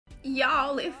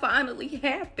Y'all, it finally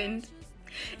happened.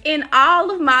 In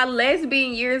all of my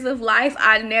lesbian years of life,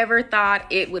 I never thought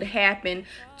it would happen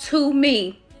to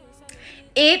me.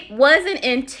 It wasn't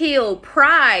until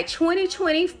Pride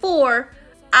 2024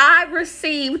 I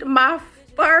received my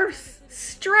first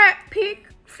strap pic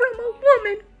from a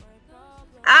woman.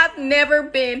 I've never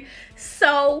been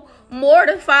so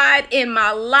mortified in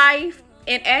my life.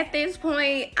 And at this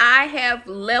point, I have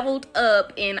leveled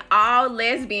up in all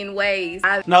lesbian ways.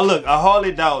 Now look, I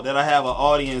hardly doubt that I have an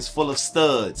audience full of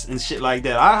studs and shit like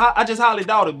that. I just highly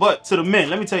doubt it. But to the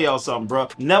men, let me tell y'all something, bro.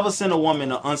 Never send a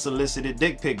woman an unsolicited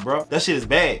dick pic, bro. That shit is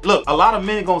bad. Look, a lot of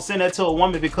men gonna send that to a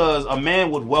woman because a man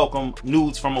would welcome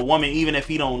nudes from a woman even if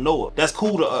he don't know her. That's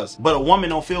cool to us. But a woman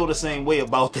don't feel the same way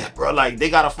about that, bro. Like, they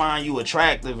gotta find you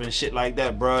attractive and shit like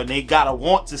that, bro. And they gotta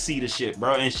want to see the shit,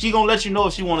 bro. And she gonna let you know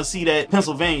if she wanna see that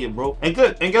Pennsylvania, bro. And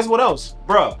good. And guess what else?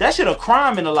 Bro, that shit a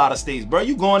crime in a lot of states, bro.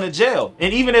 You going to jail.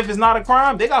 And even if it's not a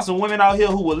crime, they got some women out here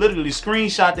who will literally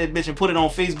screenshot that bitch and put it on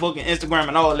Facebook and Instagram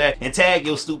and all that and tag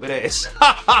your stupid ass.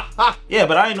 Yeah,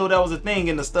 but I didn't know that was a thing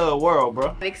in the stud world, bro.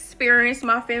 I've experienced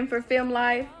my femme for femme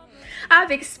life.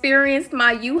 I've experienced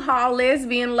my U-Haul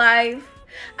lesbian life.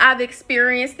 I've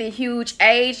experienced the huge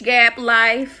age gap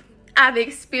life. I've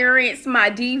experienced my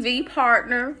DV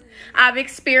partner. I've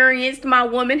experienced my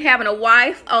woman having a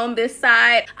wife on this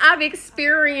side. I've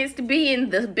experienced being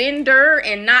the bender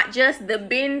and not just the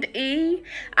bend-e.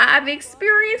 I've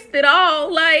experienced it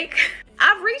all. Like,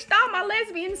 I've reached all my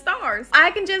lesbian stars.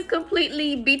 I can just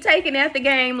completely be taken at the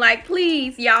game. Like,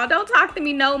 please, y'all, don't talk to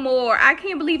me no more. I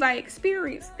can't believe I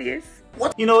experienced this.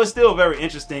 What? You know, it's still very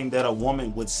interesting that a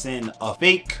woman would send a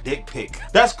fake dick pic.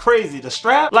 That's crazy. The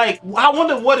strap? Like, I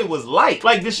wonder what it was like.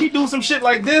 Like, did she do some shit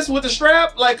like this with the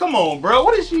strap? Like, come on, bro.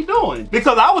 What is she doing?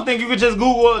 Because I would think you could just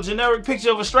Google a generic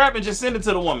picture of a strap and just send it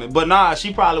to the woman. But nah,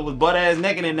 she probably was butt-ass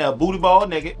naked in there, booty ball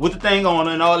naked, with the thing on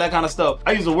and all that kind of stuff.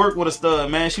 I used to work with a stud,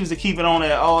 man. She used to keep it on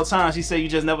at all times. She said you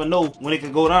just never know when it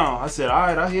could go down. I said, all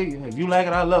right, I hear you. If you like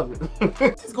it, I love it.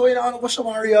 What's going on? What's your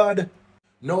Mariad?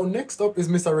 Now, next up is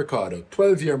Mr. Ricardo.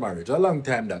 12-year marriage, a long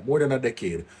time that, more than a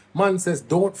decade. Man says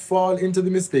don't fall into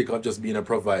the mistake of just being a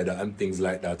provider and things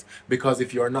like that. Because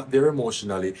if you're not there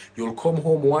emotionally, you'll come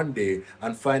home one day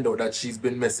and find out that she's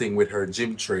been messing with her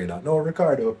gym trainer. No,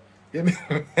 Ricardo, you me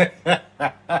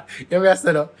I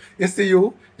said up. You see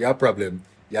you have a problem.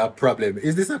 You have a problem.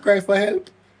 Is this a cry for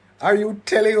help? Are you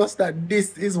telling us that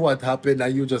this is what happened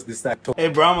and you just decide to... Hey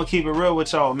bro, I'm gonna keep it real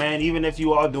with y'all, man. Even if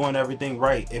you are doing everything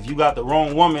right, if you got the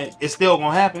wrong woman, it's still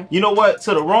gonna happen. You know what?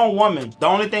 To the wrong woman, the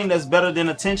only thing that's better than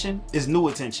attention is new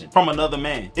attention from another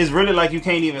man. It's really like you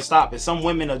can't even stop it. Some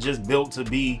women are just built to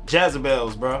be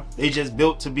Jezebels, bro. They just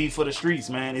built to be for the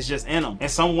streets, man. It's just in them. And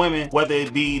some women, whether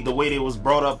it be the way they was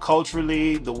brought up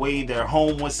culturally, the way their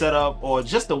home was set up, or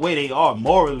just the way they are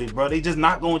morally, bro, they just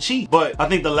not gonna cheat. But I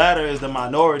think the latter is the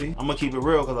minority. I'm gonna keep it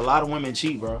real because a lot of women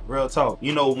cheat, bro. Real talk.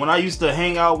 You know, when I used to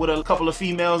hang out with a couple of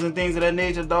females and things of that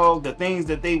nature, dog, the things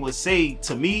that they would say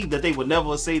to me that they would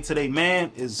never say to their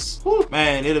man is, whew,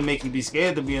 man, it'll make you be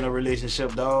scared to be in a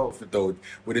relationship, dog.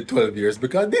 With the 12 years,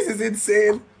 because this is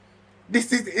insane.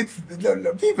 This is,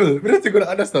 people, we don't think gonna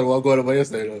understand what's going on by your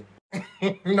side.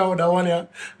 No, that one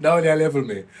here level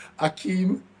me.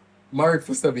 Akeem married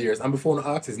for 7 years, and before no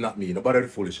ask is not me, nobody the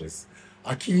foolishness.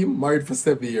 Akeem married for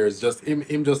 7 years, just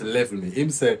him just level me.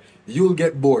 Him say, you'll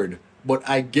get bored, but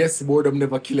I guess boredom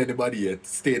never kill anybody yet.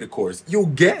 Stay the course. You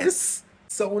guess?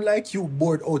 Sound like you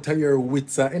bored out of your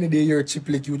wits. Any day you're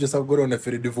chiplet, you just have to go down there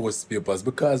for the divorce papers.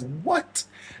 Because what?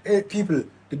 Hey, people,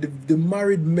 the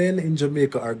married men in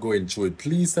Jamaica are going through it.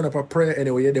 Please send up a prayer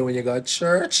anyway. Then when you got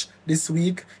church this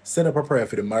week, send up a prayer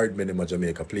for the married men in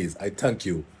Jamaica, please. I thank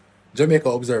you. Jamaica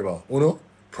Observer, uno,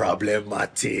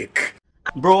 problematic.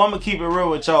 Bro, I'm gonna keep it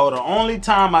real with y'all. The only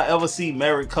time I ever see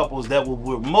married couples that will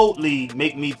remotely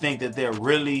make me think that they're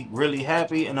really, really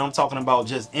happy, and I'm talking about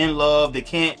just in love, they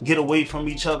can't get away from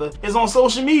each other, is on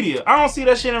social media. I don't see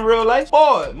that shit in real life.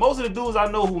 Boy, most of the dudes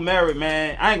I know who married,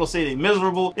 man, I ain't gonna say they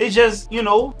miserable. They just, you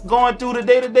know, going through the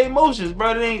day-to-day motions,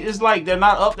 bro. It's like they're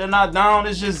not up, they're not down.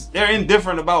 It's just they're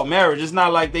indifferent about marriage. It's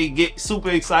not like they get super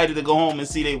excited to go home and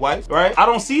see their wife, right? I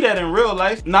don't see that in real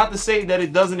life. Not to say that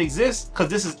it doesn't exist, because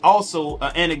this is also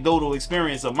an anecdotal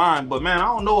experience of mine, but man, I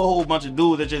don't know a whole bunch of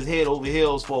dudes that just head over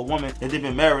heels for a woman that they've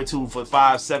been married to for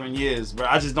 5-7 years, bro.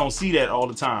 I just don't see that all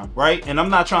the time, right? And I'm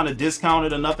not trying to discount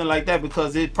it or nothing like that,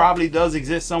 because it probably does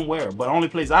exist somewhere, but the only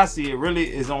place I see it really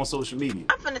is on social media.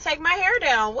 I'm finna take my hair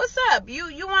down. What's up?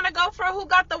 You want to go for who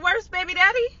got the worst baby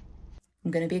daddy? I'm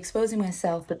gonna be exposing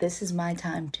myself, but this is my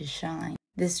time to shine.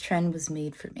 This trend was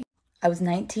made for me. I was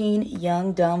 19,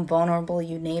 young, dumb, vulnerable,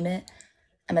 you name it.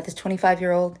 I met this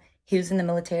 25-year-old. He was in the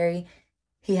military.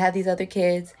 He had these other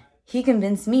kids. He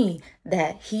convinced me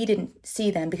that he didn't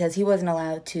see them because he wasn't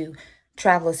allowed to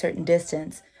travel a certain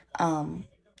distance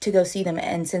to go see them.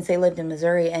 And since they lived in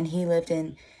Missouri and he lived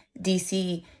in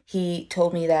DC, he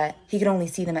told me that he could only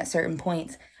see them at certain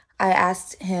points. I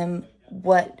asked him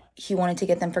what he wanted to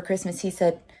get them for Christmas. He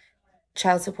said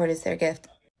child support is their gift.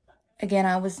 Again,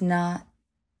 I was not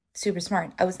super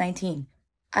smart. I was 19.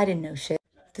 I didn't know shit.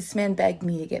 This man begged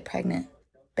me to get pregnant.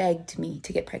 Begged me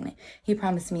to get pregnant. He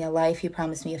promised me a life. He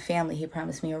promised me a family. He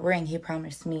promised me a ring. He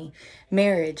promised me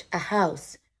marriage, a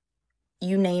house,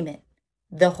 you name it,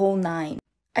 the whole nine.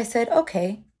 I said,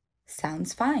 okay,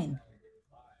 sounds fine.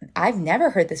 I've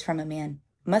never heard this from a man.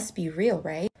 Must be real,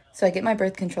 right? So I get my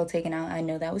birth control taken out. I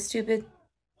know that was stupid.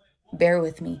 Bear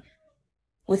with me.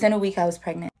 Within a week, I was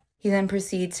pregnant. He then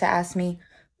proceeds to ask me,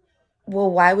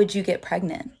 well, why would you get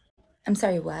pregnant? I'm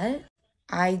sorry, what?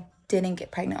 I didn't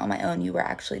get pregnant on my own. You were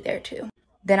actually there too.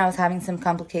 Then I was having some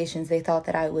complications. They thought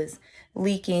that I was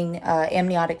leaking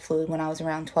amniotic fluid when I was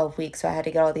around 12 weeks. So I had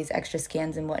to get all these extra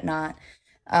scans and whatnot.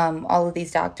 All of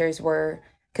these doctors were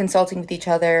consulting with each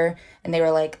other and they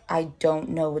were like, I don't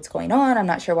know what's going on. I'm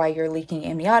not sure why you're leaking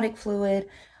amniotic fluid.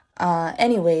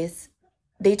 Anyways,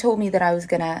 they told me that I was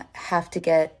gonna have to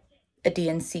get a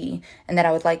DNC and that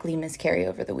I would likely miscarry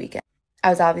over the weekend. I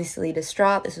was obviously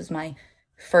distraught. This was my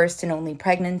first and only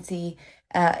pregnancy.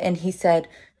 And he said,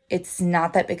 it's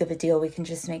not that big of a deal. We can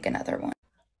just make another one.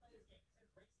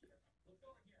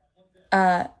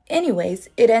 Anyways,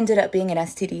 it ended up being an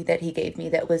STD that he gave me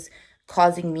that was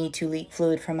causing me to leak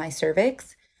fluid from my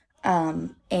cervix.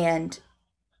 And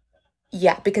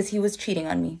yeah, because he was cheating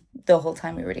on me the whole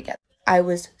time we were together. I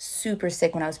was super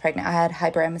sick when I was pregnant. I had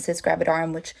hyperemesis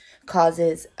gravidarum, which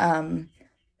causes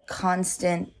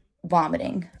constant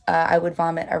vomiting. I would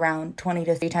vomit around 20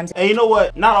 to 30 times. And you know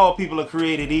what? Not all people are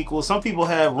created equal. Some people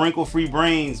have wrinkle-free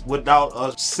brains without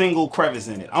a single crevice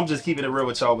in it. I'm just keeping it real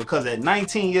with y'all because at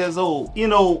 19 years old, you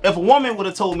know, if a woman would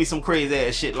have told me some crazy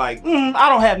ass shit like, I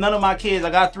don't have none of my kids, I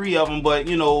got 3 of them, but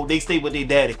you know, they stay with their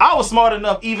daddy. I was smart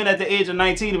enough even at the age of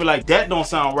 19 to be like, that don't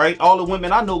sound right. All the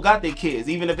women I know got their kids,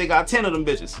 even if they got 10 of them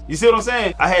bitches. You see what I'm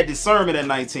saying? I had discernment at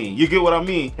 19. You get what I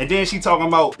mean? And then she talking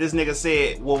about, this nigga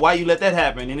said, well, why you let that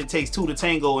happen? And it takes 2 to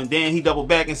tango. And then he doubled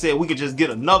back and said, we could just get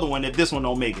another one if this one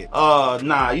don't make it.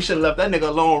 Nah, you should have left that nigga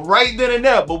alone right then and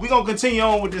there. But we gonna continue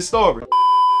on with this story.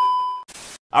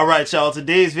 Alright y'all,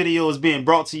 today's video is being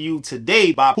brought to you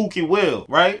today by Pookie Will,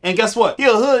 right? And guess what? He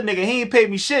a hood nigga, he ain't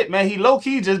paid me shit, man. He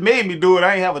low-key just made me do it.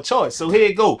 I ain't have a choice. So here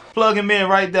you go. Plug him in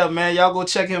right there, man. Y'all go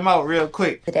check him out real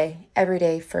quick. Today, every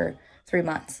day for 3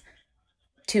 months,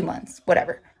 2 months,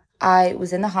 whatever. I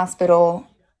was in the hospital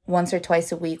once or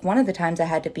twice a week. One of the times I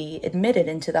had to be admitted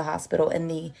into the hospital in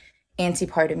the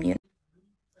antepartum unit.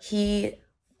 He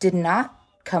did not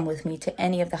come with me to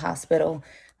any of the hospital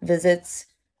visits.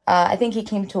 I think he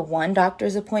came to one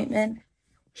doctor's appointment.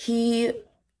 He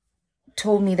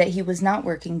told me that he was not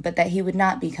working, but that he would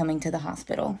not be coming to the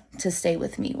hospital to stay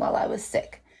with me while I was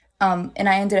sick. And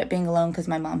I ended up being alone because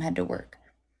my mom had to work.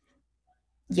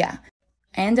 Yeah.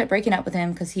 I ended up breaking up with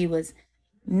him because he was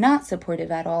not supportive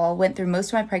at all. Went through most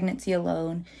of my pregnancy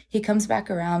alone. He comes back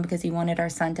around because he wanted our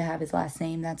son to have his last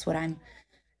name. That's what I'm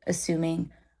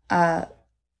assuming.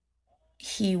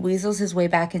 He weasels his way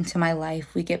back into my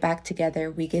life. We get back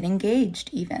together. We get engaged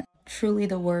even. Truly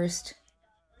the worst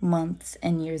months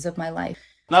and years of my life.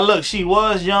 Now look, she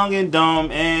was young and dumb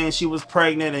and she was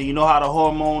pregnant and you know how the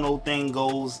hormonal thing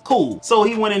goes. Cool. So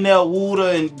he went in there, wooed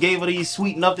her and gave her these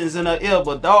sweet nothings in her ear.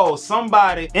 But dog,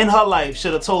 somebody in her life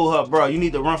should have told her, bro, you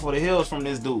need to run for the hills from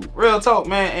this dude. Real talk,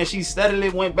 man. And she steadily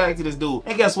went back to this dude.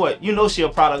 And guess what? You know she a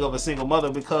product of a single mother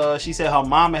because she said her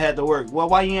mama had to work. Well,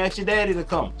 why you ain't ask your daddy to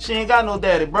come? She ain't got no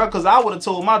daddy, bro. Because I would have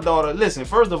told my daughter, listen,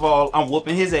 first of all, I'm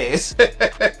whooping his ass.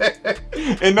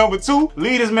 And number 2,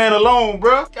 leave this man alone,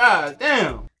 bro. God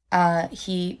damn.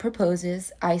 He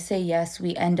proposes. I say yes.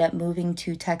 We end up moving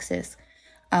to Texas.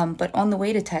 But on the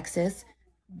way to Texas,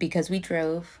 because we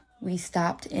drove, we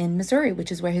stopped in Missouri,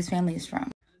 which is where his family is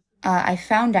from. I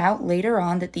found out later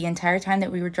on that the entire time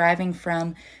that we were driving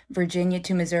from Virginia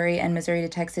to Missouri and Missouri to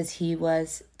Texas, he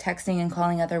was texting and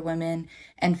calling other women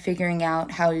and figuring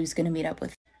out how he was going to meet up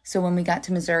with. So when we got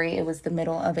to Missouri, it was the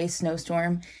middle of a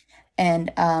snowstorm.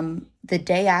 And the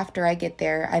day after I get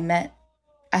there,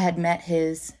 I had met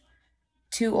his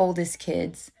 2 oldest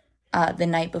kids the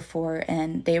night before,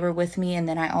 and they were with me. And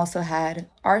then I also had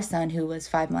our son, who was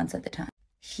 5 months at the time.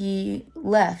 He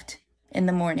left in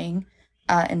the morning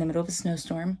in the middle of a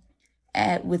snowstorm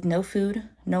with no food,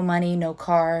 no money, no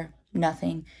car,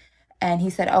 nothing. And he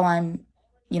said, oh,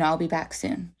 I'll be back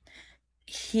soon.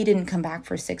 He didn't come back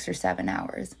for 6 or 7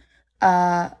 hours.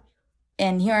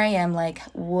 And here I am, like,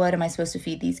 what am I supposed to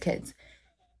feed these kids?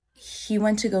 He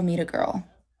went to go meet a girl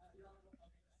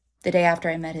the day after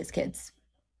I met his kids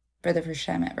for the first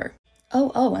time ever.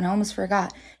 Oh, and I almost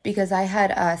forgot, because I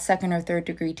had second or third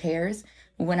degree tears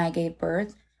when I gave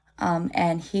birth.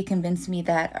 And he convinced me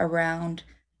that around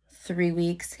 3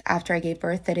 weeks after I gave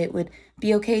birth that it would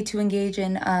be okay to engage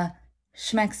in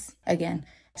schmex again.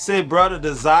 Said, brother,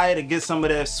 desire to get some of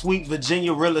that sweet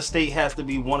Virginia real estate has to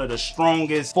be one of the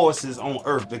strongest forces on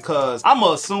earth, because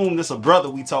I'ma assume this a brother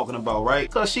we talking about, right?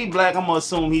 Because she black, I'ma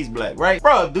assume he's black, right?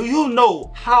 Bro, do you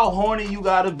know how horny you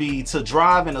gotta be to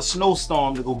drive in a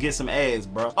snowstorm to go get some ass,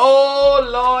 bro? Oh,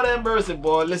 Lord have mercy,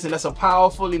 boy. Listen, that's a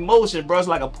powerful emotion, bro. It's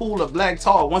like a pool of black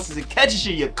tar. Once it catches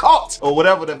you, you're caught. Or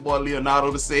whatever that boy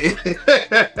Leonardo said.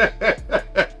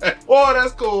 Boy,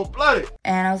 that's cold-blooded.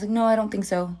 And I was like, no, I don't think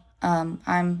so.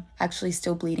 I'm actually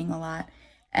still bleeding a lot.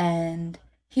 And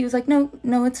he was like, no,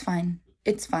 it's fine.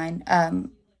 It's fine. The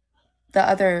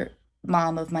other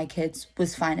mom of my kids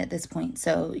was fine at this point,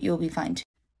 so you'll be fine too.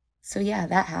 So yeah,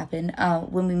 that happened.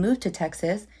 When we moved to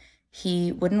Texas,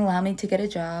 he wouldn't allow me to get a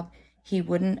job. He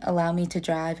wouldn't allow me to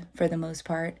drive for the most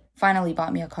part. Finally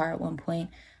bought me a car at one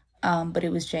point, but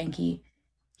it was janky.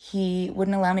 He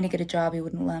wouldn't allow me to get a job. He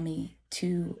wouldn't allow me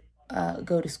to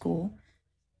go to school,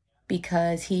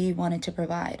 because he wanted to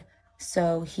provide.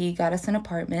 So he got us an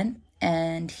apartment,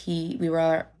 and we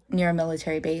were near a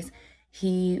military base.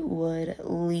 He would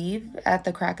leave at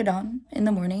the crack of dawn in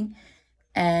the morning,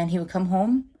 and he would come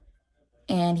home,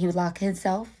 and he would lock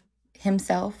himself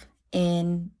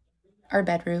in our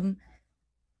bedroom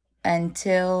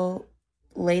until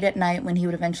late at night, when he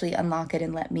would eventually unlock it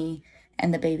and let me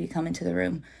and the baby come into the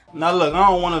room. Now look, I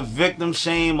don't want to victim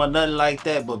shame or nothing like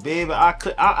that, but baby,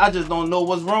 I just don't know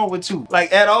what's wrong with you,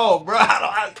 like, at all, bro.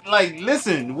 Like,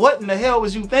 listen, what in the hell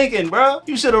was you thinking, bro?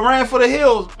 You should have ran for the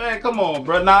hills, man. Come on,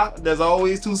 bro. Nah, there's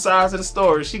always two sides of the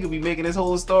story. She could be making this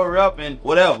whole story up and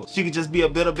whatever. She could just be a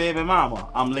bitter baby mama.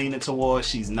 I'm leaning towards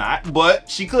she's not, but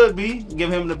she could be.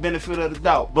 Give him the benefit of the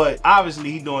doubt. But obviously,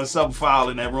 he's doing something foul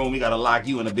in that room. He gotta lock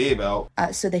you and the baby out,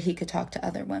 so that he could talk to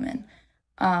other women.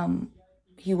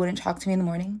 He wouldn't talk to me in the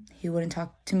morning. He wouldn't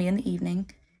talk to me in the evening.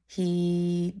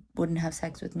 He wouldn't have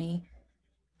sex with me.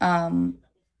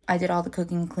 I did all the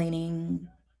cooking, cleaning,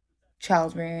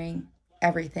 child rearing,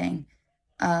 everything.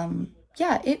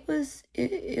 Yeah, it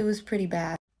was pretty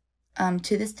bad.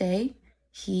 To this day,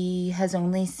 he has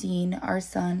only seen our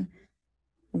son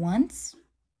once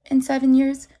in 7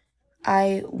 years.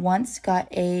 I once got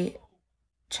a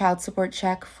child support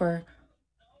check for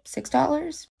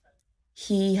 $6.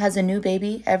 He has a new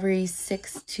baby every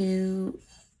 6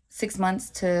 months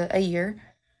to a year,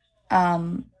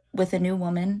 with a new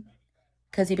woman,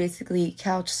 because he basically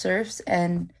couch surfs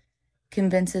and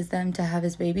convinces them to have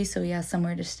his baby so he has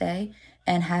somewhere to stay,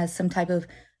 and has some type of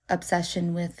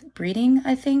obsession with breeding,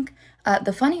 I think.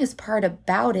 The funniest part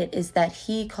about it is that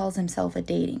he calls himself a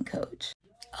dating coach.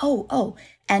 Oh,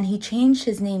 and he changed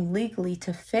his name legally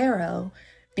to Pharaoh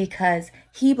because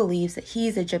he believes that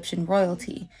he's Egyptian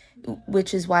royalty,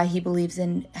 which is why he believes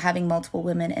in having multiple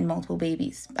women and multiple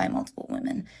babies by multiple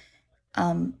women.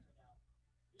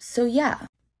 So yeah.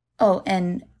 Oh,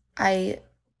 and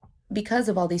because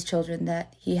of all these children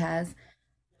that he has,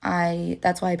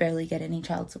 that's why I barely get any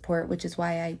child support, which is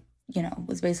why I,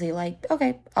 was basically like,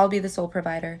 okay, I'll be the sole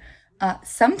provider.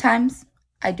 Sometimes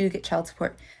I do get child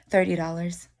support,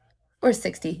 $30 or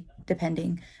 $60,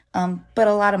 depending. But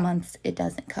a lot of months it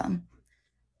doesn't come.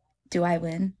 Do I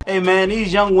win? Hey man,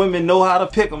 these young women know how to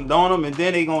pick them, don't them? And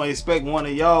then they gonna expect one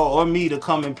of y'all or me to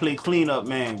come and play cleanup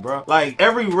man, bro. Like,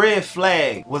 every red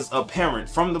flag was apparent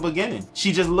from the beginning.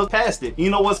 She just looked past it. You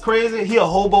know what's crazy? He a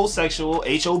hobosexual,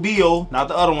 H-O-B-O, not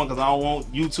the other one, because I don't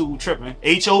want YouTube tripping.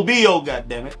 H-O-B-O,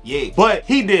 goddammit. Yeah. But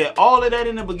he did all of that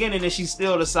in the beginning, and she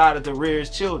still decided to rear his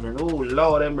children. Oh,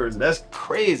 Lord have mercy. That's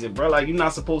crazy, bro. Like, you're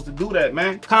not supposed to do that,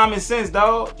 man. Common sense,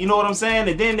 dog. You know what I'm saying?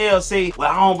 And then they'll say,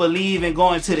 well, I don't believe in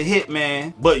going to the hit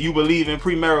man, but you believe in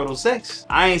premarital sex.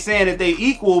 I ain't saying that they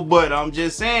equal, but I'm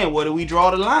just saying, where do we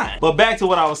draw the line? But back to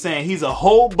what I was saying, he's a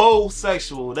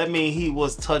hobosexual. That means he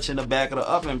was touching the back of the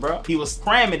oven, bro. He was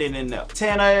cramming it in there,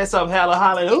 tearing her ass up,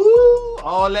 hollering, ooh,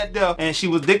 all that there. And she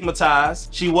was dickmatized.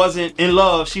 She wasn't in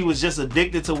love. She was just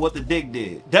addicted to what the dick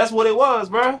did. That's what it was,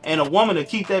 bro. And a woman to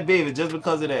keep that baby just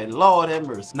because of that. Lord have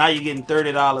mercy. Now you're getting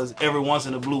 $30 every once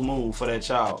in a blue moon for that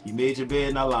child. You made your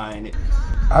bed, not lying it.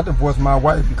 I divorced my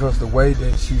wife because the way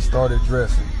that she started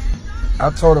dressing.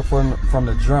 I told her from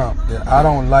the jump that I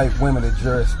don't like women that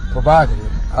dress provocative.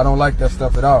 I don't like that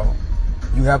stuff at all.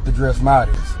 You have to dress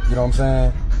modest. You know what I'm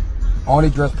saying? Only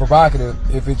dress provocative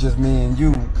if it's just me and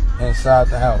you inside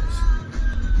the house.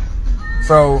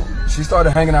 So she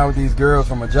started hanging out with these girls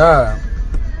from a job,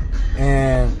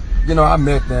 and you know, I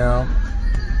met them,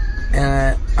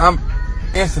 and I'm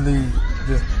instantly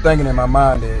just thinking in my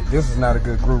mind that this is not a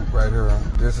good group right here.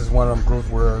 This is one of them groups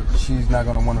where she's not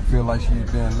gonna want to feel like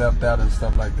she's being left out and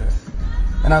stuff like that.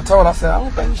 And I told her, I said, I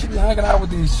don't think you should be hanging out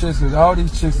with these chicks, because all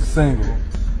these chicks are single.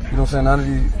 You know what I'm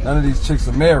saying? None of these chicks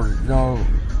are married. You know,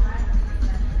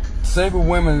 single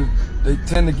women, they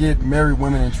tend to get married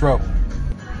women in trouble.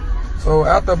 So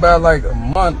after about like a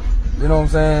month, you know what I'm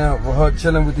saying, with her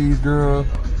chilling with these girls,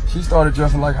 she started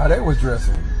dressing like how they was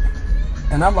dressing.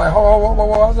 And I'm like, whoa.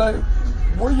 I was like,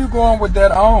 where you going with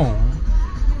that on?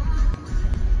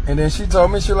 And then she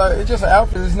told me, she like, it's just an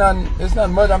outfit. It's not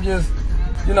much. I'm just,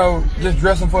 you know, just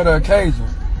dressing for the occasion.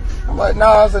 I'm like, no.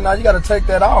 I said, no, you got to take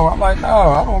that off. I'm like, no,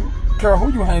 I don't care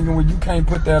who you hanging with. You can't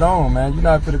put that on, man. You're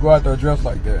not fit to go out there dressed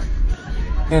like that.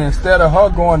 And instead of her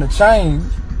going to change,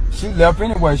 she left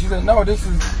anyway. She said, no, this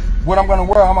is what I'm going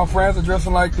to wear. All my friends are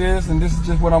dressing like this, and this is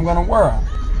just what I'm going to wear.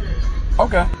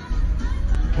 Okay.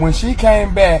 When she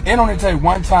came back, it only take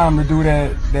one time to do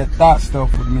that thought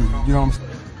stuff with me. You know what I'm saying?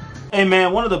 Hey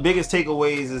man, one of the biggest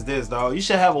takeaways is this, dog. You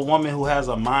should have a woman who has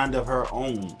a mind of her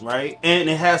own, right? And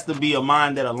it has to be a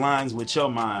mind that aligns with your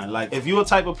mind. Like, if you're a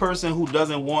type of person who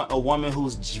doesn't want a woman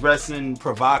who's dressing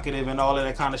provocative and all of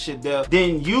that kind of shit there,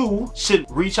 then you should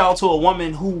reach out to a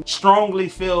woman who strongly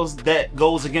feels that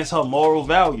goes against her moral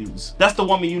values. That's the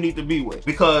woman you need to be with.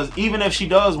 Because even if she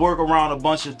does work around a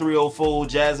bunch of 304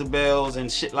 Jezebels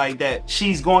and shit like that,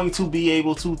 she's going to be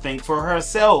able to think for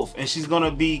herself, and she's going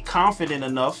to be confident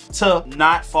enough to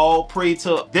not fall prey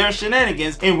to their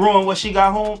shenanigans and ruin what she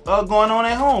got home going on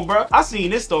at home, bro. I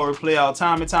seen this story play out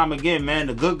time and time again, man.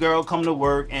 The good girl come to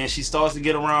work and she starts to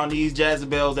get around these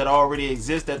Jezebels that already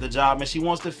exist at the job, and she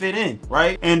wants to fit in,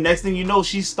 right? And next thing you know,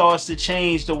 she starts to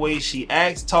change the way she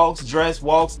acts, talks, dresses,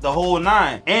 walks, the whole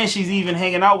nine. And she's even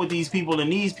hanging out with these people,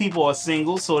 and these people are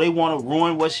single, so they want to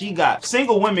ruin what she got.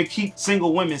 Single women keep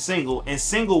single women single, and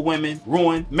single women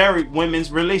ruin married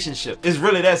women's relationship. It's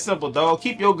really that simple, dog.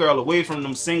 Keep your girl away from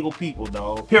them single people,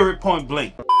 dog. Period, point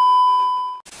blank.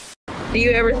 Do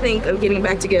you ever think of getting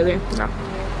back together? No.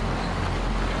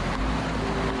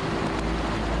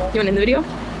 You want in the video?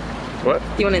 What?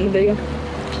 You want in the video?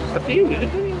 Up to you.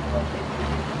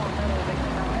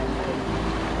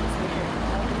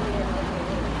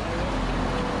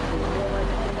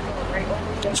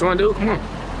 What you want to do? Come on.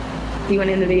 You want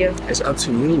in the video? It's up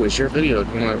to you. It's your video.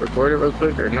 Do you want to record it real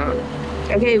quick or not?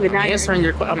 Okay, but now I'm answering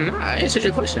your question. I'm not. I answered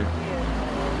your question.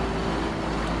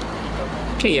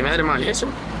 Can't get mad at my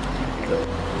answer.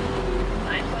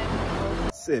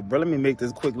 Shit, bro, let me make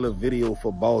this quick little video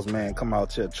for Boss Man come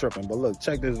out here tripping. But look,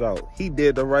 check this out. He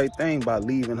did the right thing by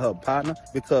leaving her partner,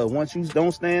 because once you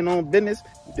don't stand on business,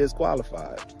 you're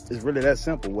disqualified. It's really that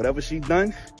simple. Whatever she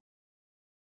done,